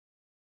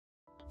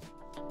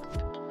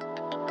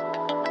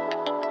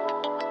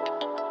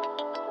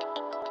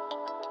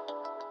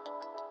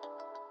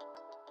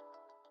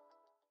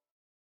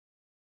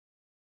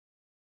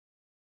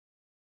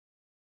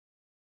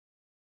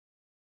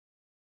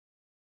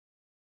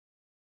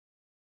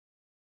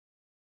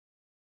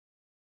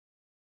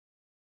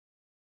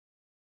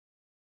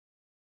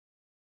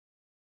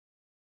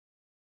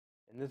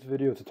In this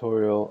video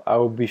tutorial, I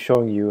will be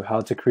showing you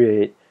how to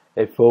create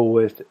a full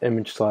width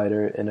image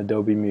slider in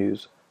Adobe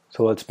Muse.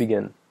 So let's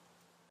begin.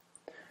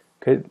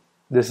 Okay,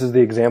 this is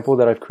the example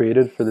that I've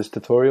created for this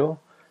tutorial.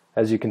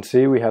 As you can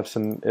see, we have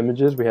some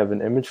images. We have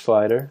an image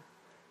slider.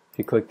 If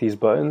you click these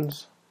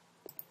buttons,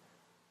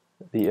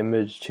 the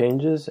image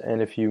changes, and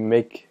if you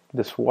make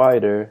this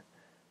wider,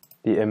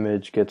 the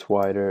image gets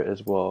wider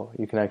as well.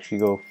 You can actually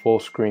go full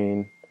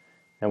screen,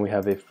 and we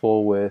have a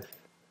full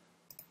width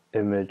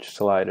image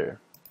slider.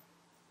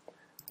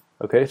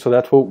 Okay, so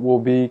that's what we'll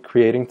be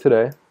creating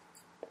today.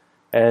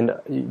 And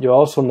you'll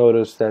also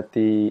notice that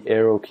the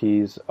arrow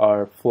keys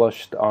are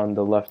flushed on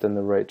the left and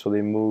the right, so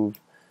they move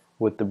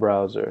with the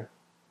browser.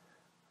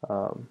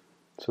 So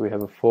we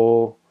have a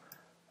full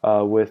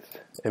width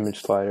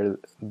image slider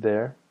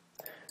there.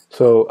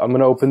 So I'm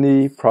going to open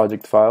the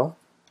project file,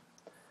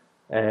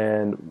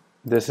 and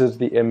this is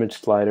the image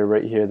slider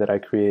right here that I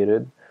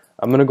created.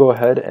 I'm going to go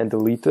ahead and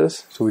delete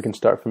this so we can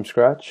start from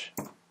scratch.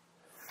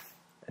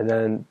 And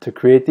then to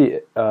create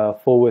the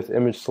full width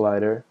image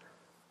slider,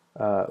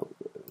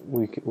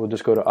 we'll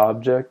just go to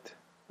Object,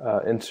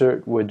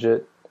 Insert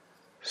Widget,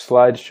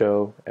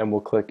 Slideshow, and we'll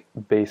click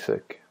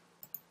Basic.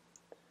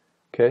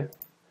 Okay,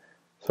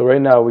 so right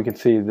now we can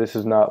see this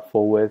is not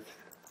full width.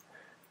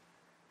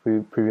 If we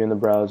preview in the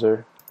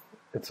browser,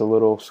 it's a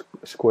little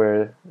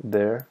square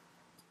there.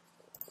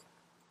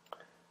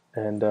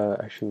 And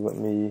actually, let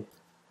me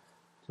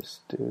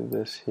just do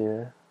this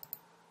here.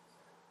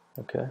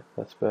 Okay,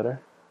 that's better.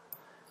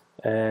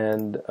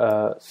 And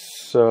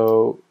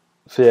so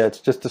yeah, it's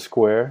just a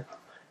square,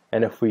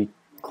 and if we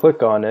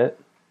click on it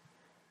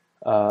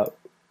to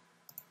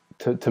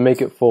make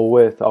it full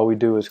width, all we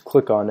do is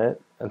click on it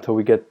until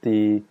we get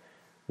the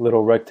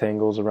little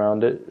rectangles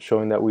around it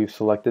showing that we've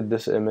selected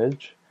this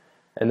image.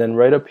 And then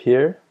right up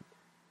here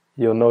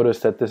you'll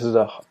notice that this is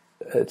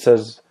it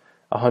says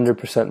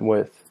 100%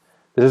 width.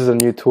 This is a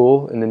new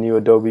tool in the new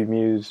Adobe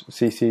Muse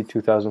CC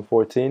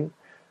 2014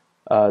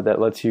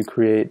 that lets you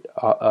create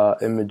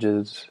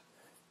images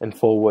in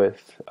full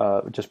width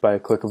just by a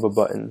click of a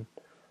button.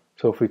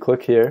 So if we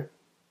click here,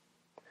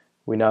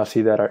 we now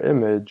see that our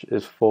image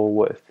is full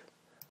width.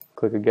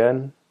 Click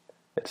again,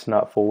 it's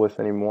not full width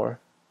anymore.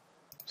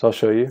 So I'll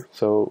show you.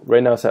 So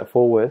right now it's at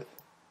full width,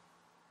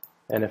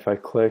 and if I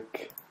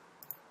click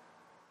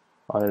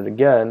on it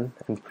again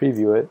and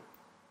preview it,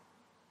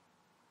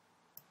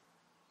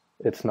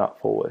 it's not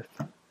full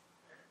width.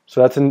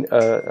 So that's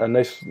a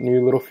nice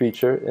new little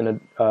feature in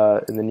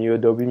the new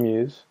Adobe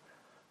Muse.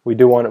 We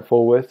do want it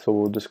full width, so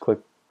we'll just click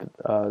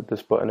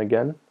this button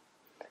again.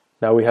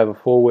 Now we have a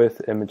full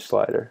width image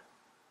slider.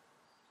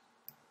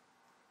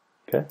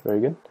 Okay,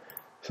 very good.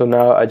 So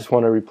now I just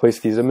want to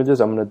replace these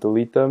images. I'm going to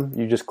delete them.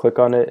 You just click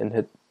on it and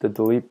hit the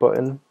delete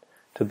button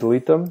to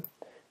delete them.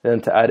 And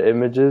then to add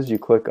images, you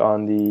click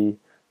on the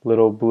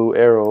little blue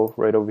arrow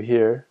right over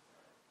here.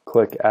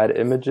 Click add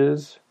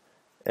images,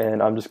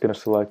 and I'm just going to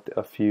select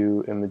a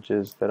few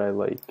images that I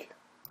like.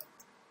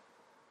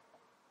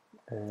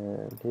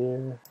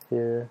 And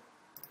here,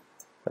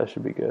 that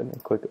should be good,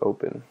 and click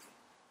open.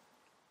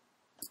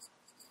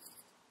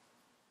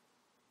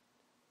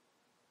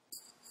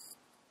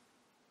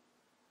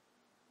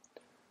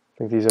 I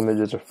think these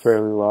images are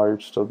fairly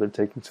large, so they're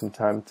taking some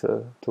time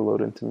to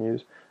load into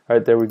Muse.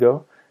 Alright, there we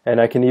go. And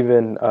I can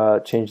even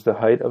change the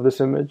height of this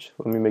image.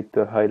 Let me make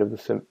the height of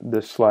this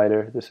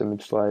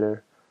image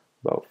slider,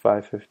 about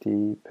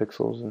 550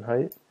 pixels in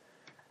height.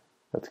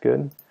 That's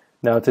good.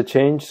 Now to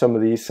change some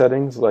of these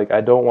settings, like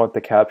I don't want the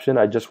caption,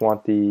 I just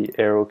want the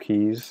arrow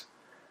keys.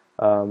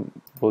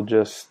 We'll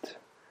just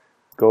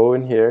go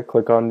in here,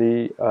 click on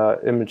the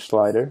image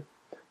slider,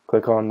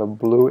 click on the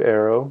blue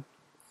arrow,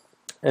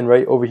 and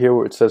right over here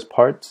where it says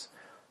parts,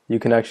 you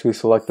can actually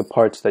select the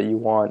parts that you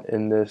want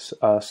in this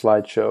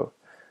slideshow.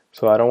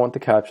 So I don't want the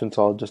caption,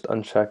 so I'll just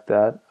uncheck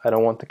that. I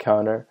don't want the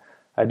counter.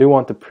 I do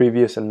want the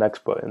previous and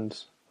next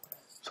buttons.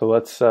 So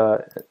let's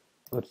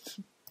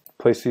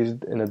place these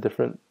in a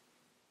different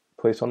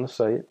place on the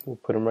site. We'll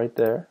put them right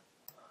there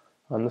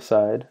on the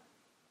side.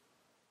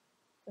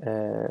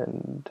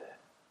 And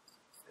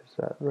is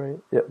that right?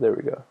 Yep, there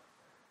we go.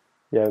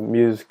 Yeah,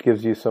 Muse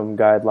gives you some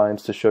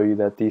guidelines to show you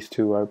that these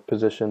two are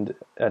positioned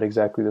at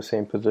exactly the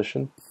same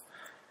position.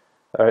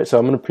 Alright, so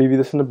I'm going to preview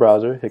this in the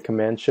browser, hit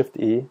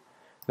Command-Shift-E.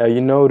 Now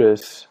you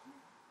notice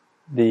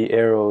the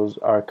arrows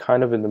are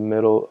kind of in the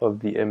middle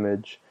of the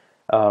image.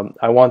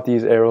 I want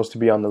these arrows to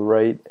be on the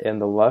right and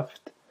the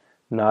left,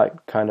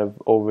 not kind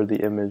of over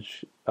the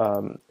image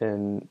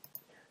in,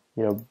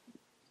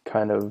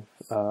 kind of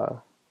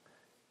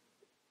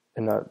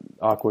in an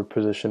awkward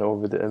position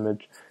over the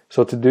image.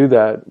 So to do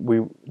that,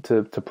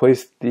 to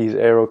place these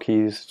arrow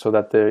keys so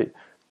that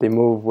they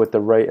move with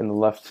the right and the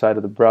left side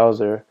of the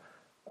browser,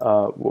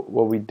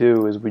 what we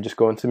do is we just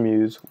go into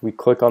Muse, we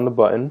click on the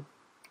button,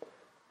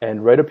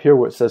 and right up here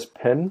where it says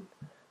pin,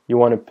 you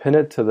want to pin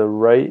it to the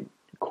right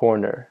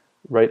corner,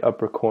 right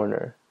upper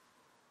corner.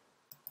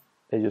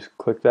 And you just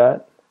click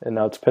that, and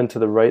now it's pinned to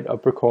the right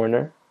upper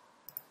corner,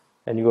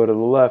 and you go to the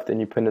left and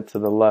you pin it to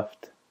the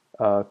left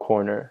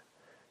corner.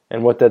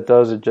 And what that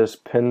does, it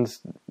just pins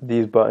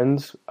these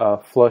buttons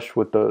flush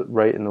with the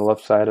right and the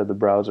left side of the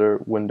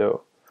browser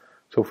window.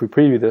 So if we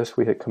preview this,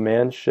 we hit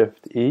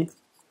Command-Shift-E.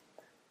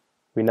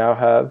 We now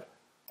have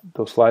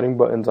those sliding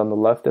buttons on the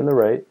left and the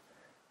right,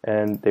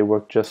 and they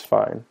work just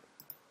fine.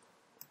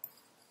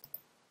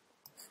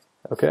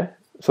 Okay,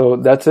 so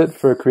that's it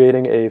for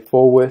creating a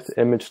full-width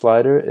image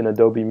slider in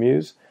Adobe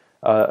Muse.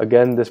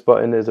 Again, this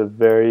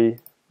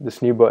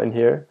new button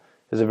here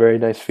is a very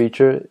nice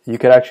feature. You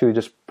could actually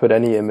just put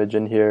any image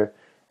in here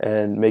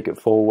and make it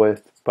full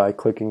width by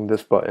clicking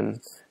this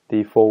button,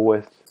 the full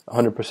width,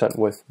 100%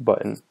 width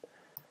button.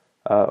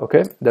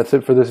 Okay, that's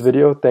it for this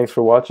video. Thanks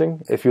for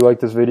watching. If you like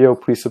this video,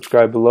 please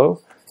subscribe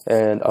below,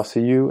 and I'll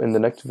see you in the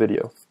next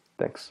video.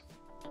 Thanks.